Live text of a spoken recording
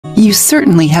You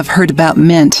certainly have heard about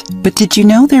mint, but did you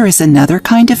know there is another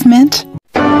kind of mint?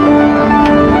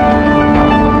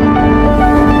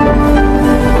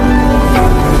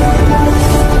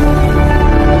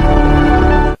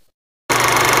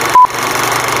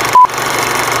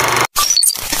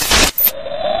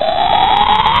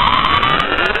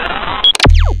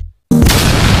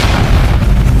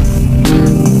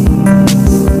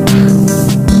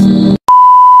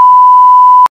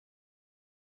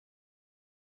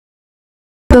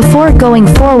 Before going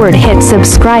forward, hit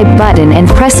subscribe button and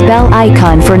press bell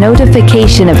icon for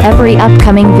notification of every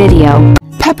upcoming video.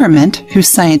 Peppermint, whose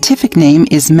scientific name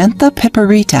is Mentha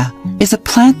piperita, is a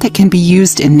plant that can be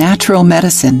used in natural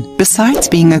medicine besides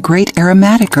being a great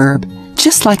aromatic herb.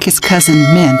 Just like its cousin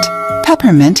mint,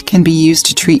 peppermint can be used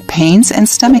to treat pains and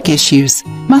stomach issues,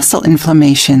 muscle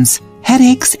inflammations,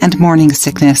 headaches, and morning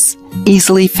sickness.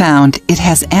 Easily found, it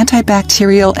has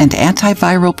antibacterial and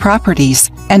antiviral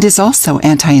properties and is also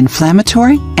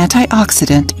anti-inflammatory,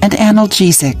 antioxidant, and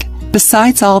analgesic.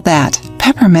 Besides all that,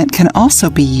 peppermint can also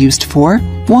be used for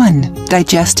 1.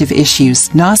 Digestive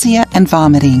issues, nausea and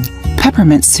vomiting.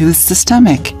 Peppermint soothes the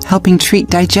stomach, helping treat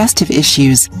digestive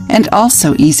issues and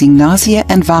also easing nausea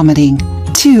and vomiting.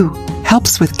 2.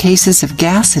 Helps with cases of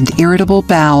gas and irritable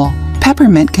bowel.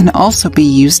 Peppermint can also be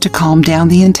used to calm down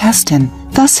the intestine,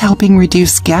 thus helping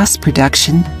reduce gas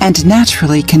production and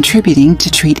naturally contributing to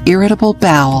treat irritable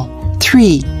bowel.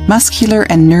 3. Muscular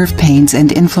and nerve pains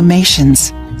and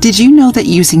inflammations. Did you know that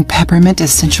using peppermint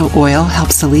essential oil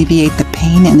helps alleviate the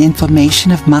pain and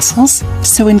inflammation of muscles?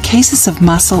 So in cases of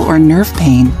muscle or nerve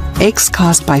pain, aches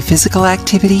caused by physical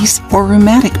activities, or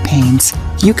rheumatic pains,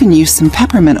 you can use some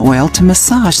peppermint oil to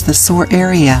massage the sore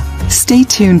area. Stay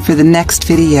tuned for the next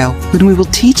video when we will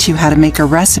teach you how to make a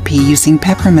recipe using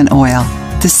peppermint oil.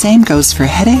 The same goes for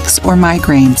headaches or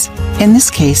migraines. In this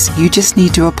case, you just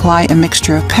need to apply a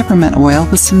mixture of peppermint oil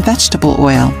with some vegetable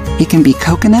oil. It can be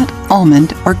coconut,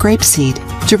 almond, or grapeseed,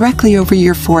 directly over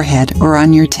your forehead or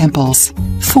on your temples.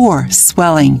 4.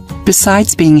 Swelling.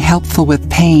 Besides being helpful with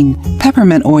pain,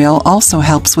 peppermint oil also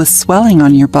helps with swelling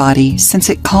on your body since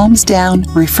it calms down,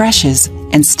 refreshes,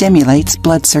 and stimulates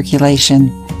blood circulation.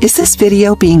 Is this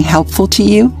video being helpful to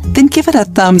you? Then give it a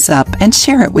thumbs up and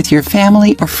share it with your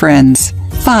family or friends.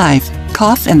 5.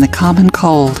 Cough and the common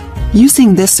cold.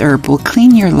 Using this herb will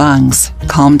clean your lungs,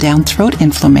 calm down throat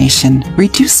inflammation,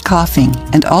 reduce coughing,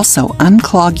 and also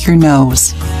unclog your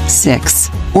nose. 6.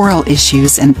 Oral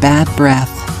issues and bad breath.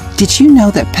 Did you know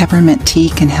that peppermint tea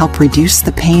can help reduce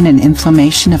the pain and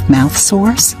inflammation of mouth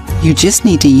sores? You just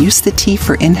need to use the tea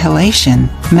for inhalation,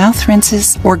 mouth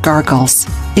rinses, or gargles.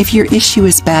 If your issue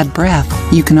is bad breath,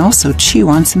 you can also chew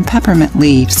on some peppermint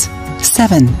leaves.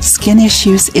 7. Skin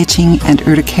issues, itching, and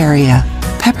urticaria.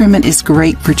 Peppermint is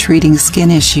great for treating skin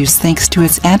issues thanks to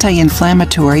its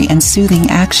anti-inflammatory and soothing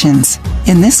actions.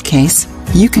 In this case,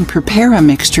 you can prepare a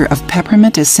mixture of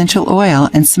peppermint essential oil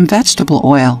and some vegetable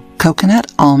oil,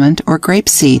 coconut, almond, or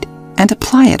grapeseed, and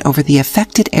apply it over the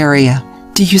affected area.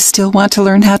 Do you still want to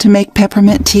learn how to make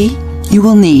peppermint tea? You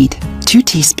will need 2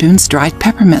 teaspoons dried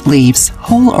peppermint leaves,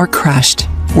 whole or crushed,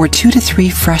 or 2 to 3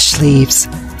 fresh leaves,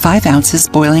 5 ounces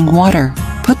boiling water.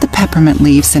 Put the peppermint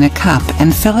leaves in a cup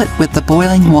and fill it with the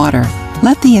boiling water.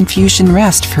 Let the infusion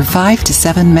rest for 5 to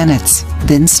 7 minutes,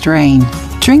 then strain.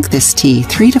 Drink this tea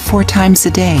 3 to 4 times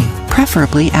a day,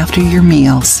 preferably after your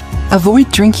meals.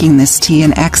 Avoid drinking this tea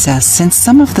in excess since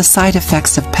some of the side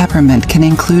effects of peppermint can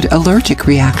include allergic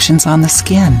reactions on the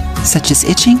skin, such as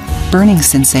itching, burning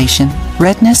sensation,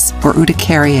 redness, or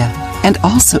urticaria, and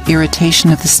also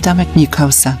irritation of the stomach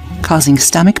mucosa, causing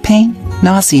stomach pain,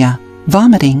 nausea,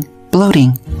 vomiting,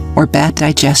 bloating, or bad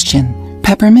digestion.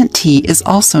 Peppermint tea is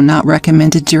also not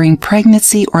recommended during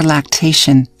pregnancy or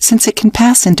lactation, since it can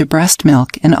pass into breast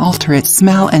milk and alter its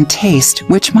smell and taste,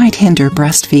 which might hinder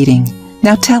breastfeeding.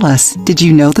 Now tell us, did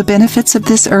you know the benefits of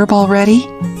this herb already?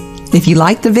 If you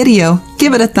liked the video,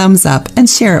 give it a thumbs up and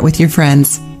share it with your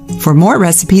friends. For more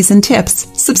recipes and tips,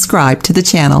 subscribe to the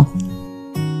channel.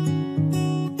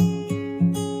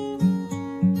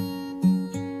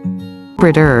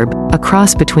 Hybrid herb, a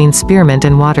cross between spearmint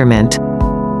and watermint.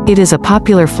 It is a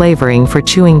popular flavoring for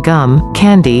chewing gum,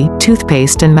 candy,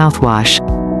 toothpaste, and mouthwash.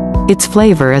 Its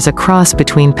flavor is a cross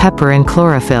between pepper and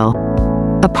chlorophyll.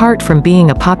 Apart from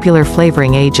being a popular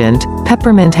flavoring agent,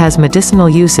 peppermint has medicinal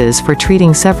uses for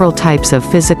treating several types of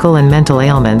physical and mental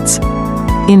ailments.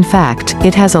 In fact,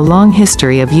 it has a long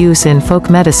history of use in folk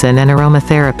medicine and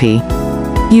aromatherapy.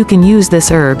 You can use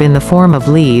this herb in the form of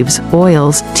leaves,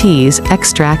 oils, teas,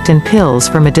 extract, and pills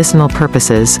for medicinal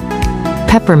purposes.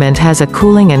 Peppermint has a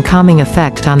cooling and calming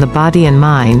effect on the body and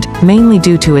mind, mainly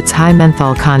due to its high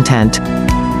menthol content.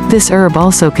 This herb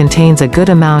also contains a good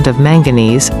amount of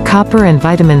manganese, copper and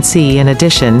vitamin C. In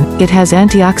addition, it has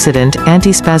antioxidant,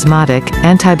 antispasmodic,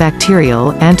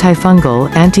 antibacterial, antifungal,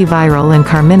 antiviral and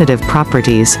carminative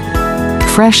properties.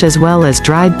 Fresh as well as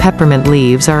dried peppermint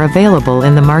leaves are available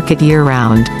in the market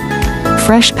year-round.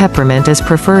 Fresh peppermint is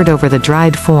preferred over the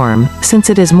dried form, since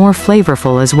it is more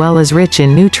flavorful as well as rich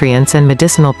in nutrients and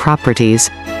medicinal properties.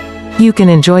 You can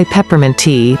enjoy peppermint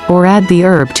tea, or add the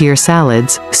herb to your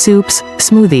salads, soups,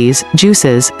 smoothies,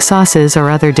 juices, sauces or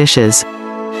other dishes.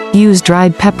 Use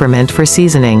dried peppermint for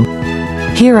seasoning.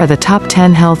 Here are the top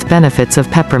 10 health benefits of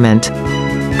peppermint.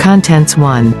 Contents: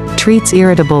 1. Treats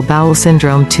irritable bowel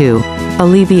syndrome. 2.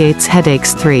 Alleviates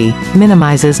headaches. 3.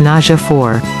 Minimizes nausea.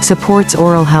 4. Supports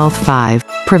oral health. 5.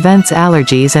 Prevents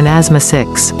allergies and asthma.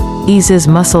 6. Eases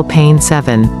muscle pain.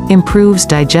 7. Improves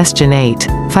digestion. 8.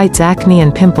 Fights acne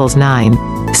and pimples.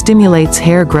 9. Stimulates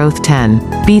hair growth.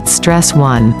 10. Beats stress.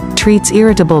 1. Treats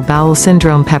irritable bowel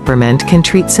syndrome. Peppermint can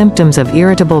treat symptoms of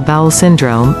irritable bowel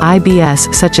syndrome,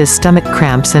 IBS, such as stomach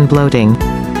cramps and bloating.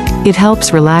 It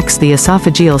helps relax the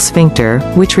esophageal sphincter,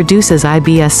 which reduces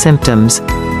IBS symptoms.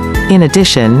 In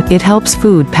addition, it helps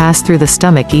food pass through the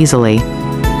stomach easily.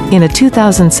 In a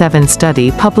 2007 study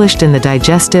published in the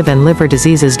Digestive and Liver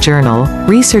Diseases Journal,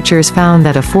 researchers found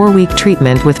that a 4-week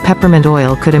treatment with peppermint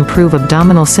oil could improve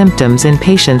abdominal symptoms in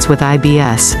patients with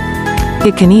IBS.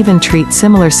 It can even treat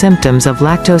similar symptoms of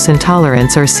lactose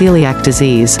intolerance or celiac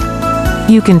disease.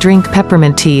 You can drink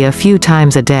peppermint tea a few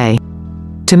times a day.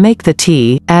 To make the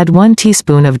tea, add 1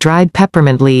 teaspoon of dried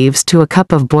peppermint leaves to a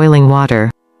cup of boiling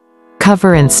water.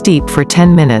 Cover and steep for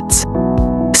 10 minutes.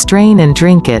 Strain and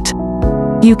drink it.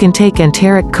 You can take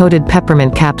enteric-coated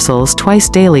peppermint capsules twice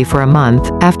daily for a month,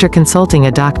 after consulting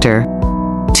a doctor.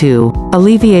 2.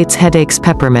 Alleviates headaches.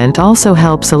 Peppermint also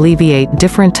helps alleviate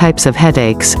different types of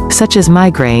headaches, such as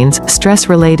migraines,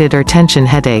 stress-related or tension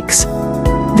headaches.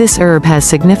 This herb has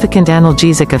significant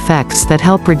analgesic effects that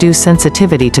help reduce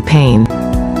sensitivity to pain.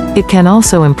 It can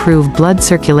also improve blood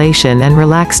circulation and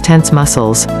relax tense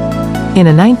muscles. In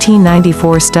a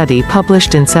 1994 study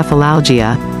published in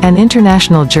Cephalalgia, an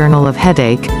international journal of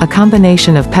headache, a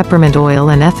combination of peppermint oil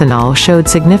and ethanol showed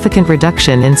significant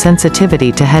reduction in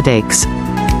sensitivity to headaches.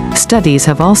 Studies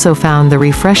have also found the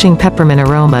refreshing peppermint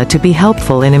aroma to be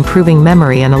helpful in improving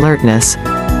memory and alertness.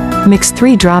 Mix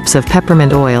 3 drops of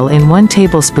peppermint oil in 1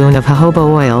 tablespoon of jojoba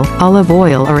oil, olive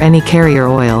oil or any carrier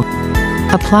oil.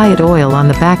 Apply it oil on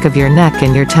the back of your neck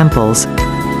and your temples.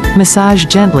 Massage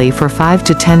gently for 5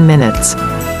 to 10 minutes.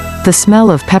 The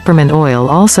smell of peppermint oil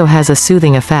also has a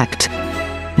soothing effect.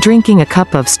 Drinking a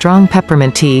cup of strong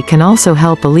peppermint tea can also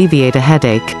help alleviate a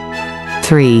headache.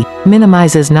 3.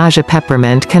 Minimizes nausea.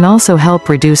 Peppermint can also help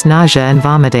reduce nausea and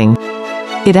vomiting.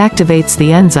 It activates the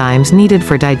enzymes needed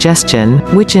for digestion,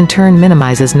 which in turn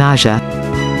minimizes nausea.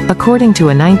 According to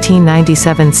a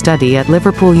 1997 study at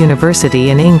Liverpool University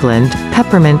in England,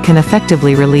 peppermint can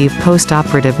effectively relieve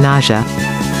post-operative nausea.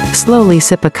 Slowly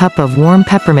sip a cup of warm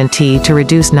peppermint tea to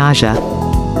reduce nausea.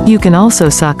 You can also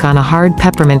suck on a hard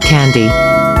peppermint candy.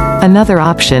 Another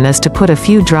option is to put a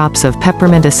few drops of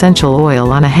peppermint essential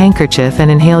oil on a handkerchief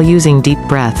and inhale using deep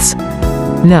breaths.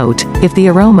 Note, if the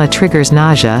aroma triggers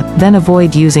nausea, then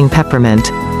avoid using peppermint.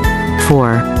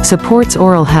 4. Supports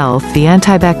oral health. The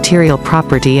antibacterial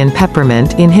property in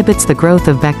peppermint inhibits the growth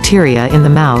of bacteria in the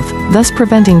mouth, thus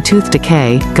preventing tooth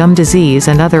decay, gum disease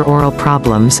and other oral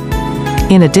problems.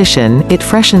 In addition, it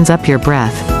freshens up your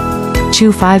breath.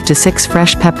 Chew 5 to 6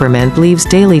 fresh peppermint leaves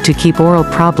daily to keep oral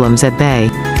problems at bay.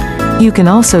 You can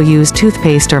also use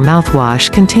toothpaste or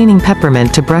mouthwash containing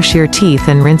peppermint to brush your teeth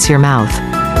and rinse your mouth.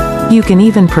 You can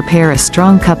even prepare a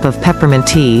strong cup of peppermint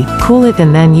tea, cool it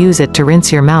and then use it to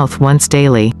rinse your mouth once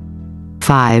daily.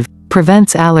 5.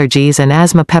 Prevents allergies and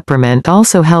asthma. Peppermint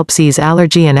also helps ease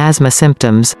allergy and asthma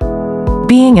symptoms.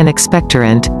 Being an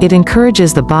expectorant, it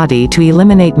encourages the body to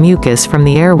eliminate mucus from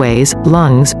the airways,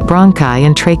 lungs, bronchi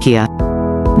and trachea.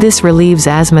 This relieves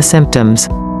asthma symptoms.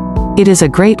 It is a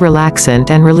great relaxant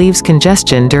and relieves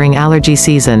congestion during allergy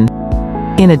season.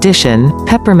 In addition,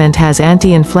 peppermint has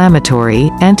anti-inflammatory,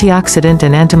 antioxidant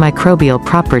and antimicrobial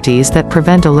properties that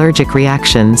prevent allergic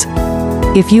reactions.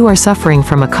 If you are suffering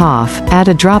from a cough, add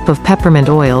a drop of peppermint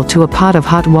oil to a pot of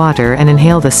hot water and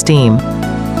inhale the steam.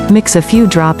 Mix a few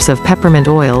drops of peppermint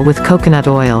oil with coconut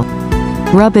oil.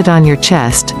 Rub it on your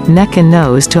chest, neck and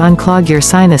nose to unclog your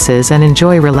sinuses and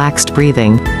enjoy relaxed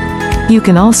breathing. You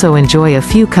can also enjoy a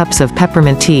few cups of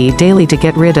peppermint tea daily to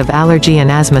get rid of allergy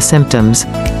and asthma symptoms.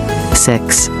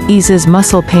 6. Eases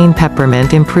muscle pain.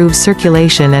 Peppermint improves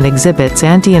circulation and exhibits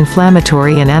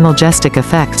anti-inflammatory and analgesic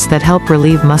effects that help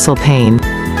relieve muscle pain.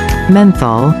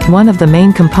 Menthol, one of the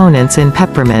main components in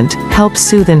peppermint, helps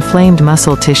soothe inflamed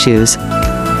muscle tissues.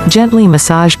 Gently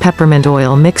massage peppermint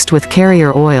oil mixed with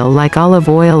carrier oil like olive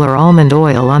oil or almond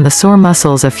oil on the sore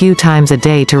muscles a few times a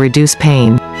day to reduce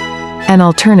pain. An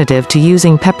alternative to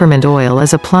using peppermint oil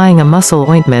is applying a muscle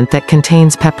ointment that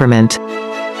contains peppermint.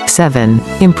 7.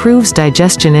 Improves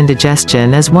digestion.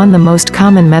 Indigestion is one of the most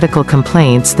common medical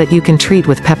complaints that you can treat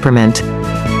with peppermint.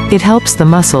 It helps the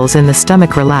muscles in the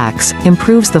stomach relax,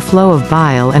 improves the flow of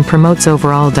bile and promotes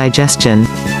overall digestion.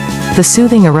 The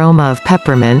soothing aroma of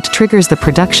peppermint triggers the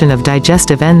production of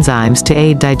digestive enzymes to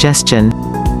aid digestion.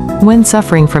 When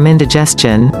suffering from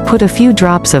indigestion, put a few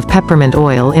drops of peppermint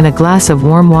oil in a glass of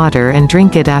warm water and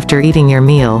drink it after eating your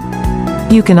meal.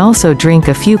 You can also drink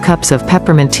a few cups of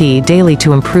peppermint tea daily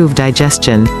to improve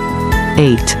digestion.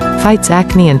 8. Fights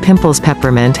acne and pimples.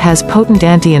 Peppermint has potent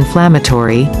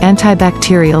anti-inflammatory,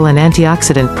 antibacterial and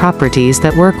antioxidant properties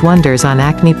that work wonders on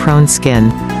acne-prone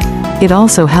skin. It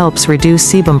also helps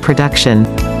reduce sebum production.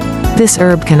 This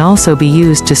herb can also be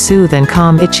used to soothe and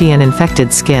calm itchy and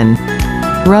infected skin.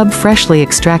 Rub freshly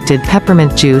extracted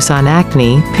peppermint juice on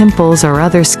acne, pimples or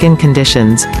other skin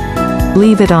conditions.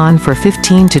 Leave it on for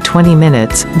 15 to 20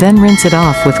 minutes, then rinse it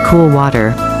off with cool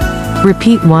water.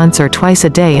 Repeat once or twice a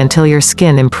day until your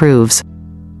skin improves.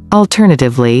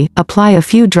 Alternatively, apply a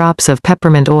few drops of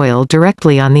peppermint oil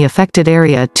directly on the affected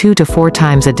area 2 to 4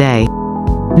 times a day.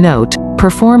 Note: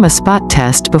 perform a spot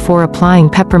test before applying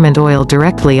peppermint oil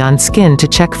directly on skin to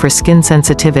check for skin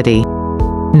sensitivity.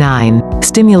 9.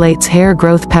 Stimulates hair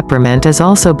growth. Peppermint is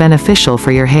also beneficial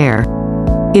for your hair.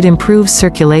 It improves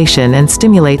circulation and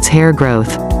stimulates hair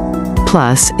growth.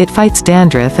 Plus, it fights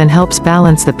dandruff and helps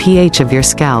balance the pH of your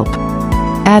scalp.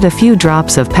 Add a few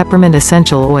drops of peppermint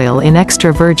essential oil in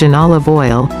extra virgin olive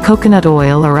oil, coconut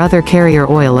oil or other carrier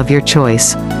oil of your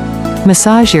choice.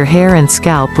 Massage your hair and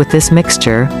scalp with this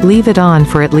mixture, leave it on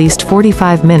for at least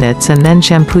 45 minutes and then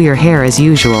shampoo your hair as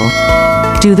usual.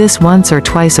 Do this once or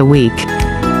twice a week.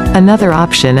 Another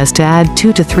option is to add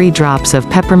 2 to 3 drops of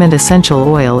peppermint essential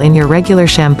oil in your regular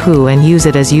shampoo and use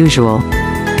it as usual.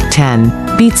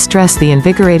 10. Beats stress. The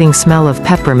invigorating smell of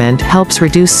peppermint helps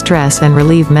reduce stress and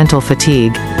relieve mental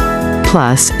fatigue.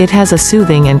 Plus, it has a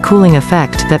soothing and cooling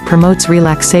effect that promotes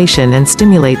relaxation and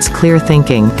stimulates clear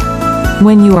thinking.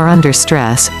 When you are under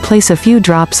stress, place a few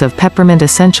drops of peppermint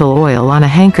essential oil on a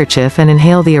handkerchief and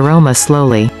inhale the aroma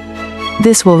slowly.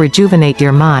 This will rejuvenate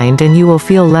your mind and you will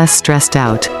feel less stressed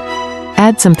out.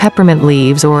 Add some peppermint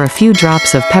leaves or a few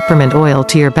drops of peppermint oil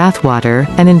to your bathwater,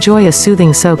 and enjoy a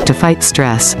soothing soak to fight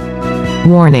stress.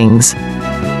 Warnings.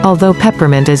 Although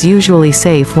peppermint is usually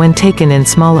safe when taken in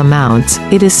small amounts,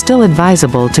 it is still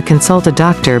advisable to consult a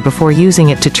doctor before using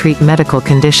it to treat medical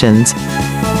conditions.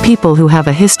 People who have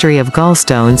a history of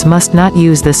gallstones must not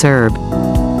use this herb.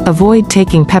 Avoid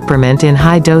taking peppermint in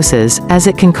high doses, as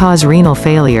it can cause renal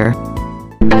failure.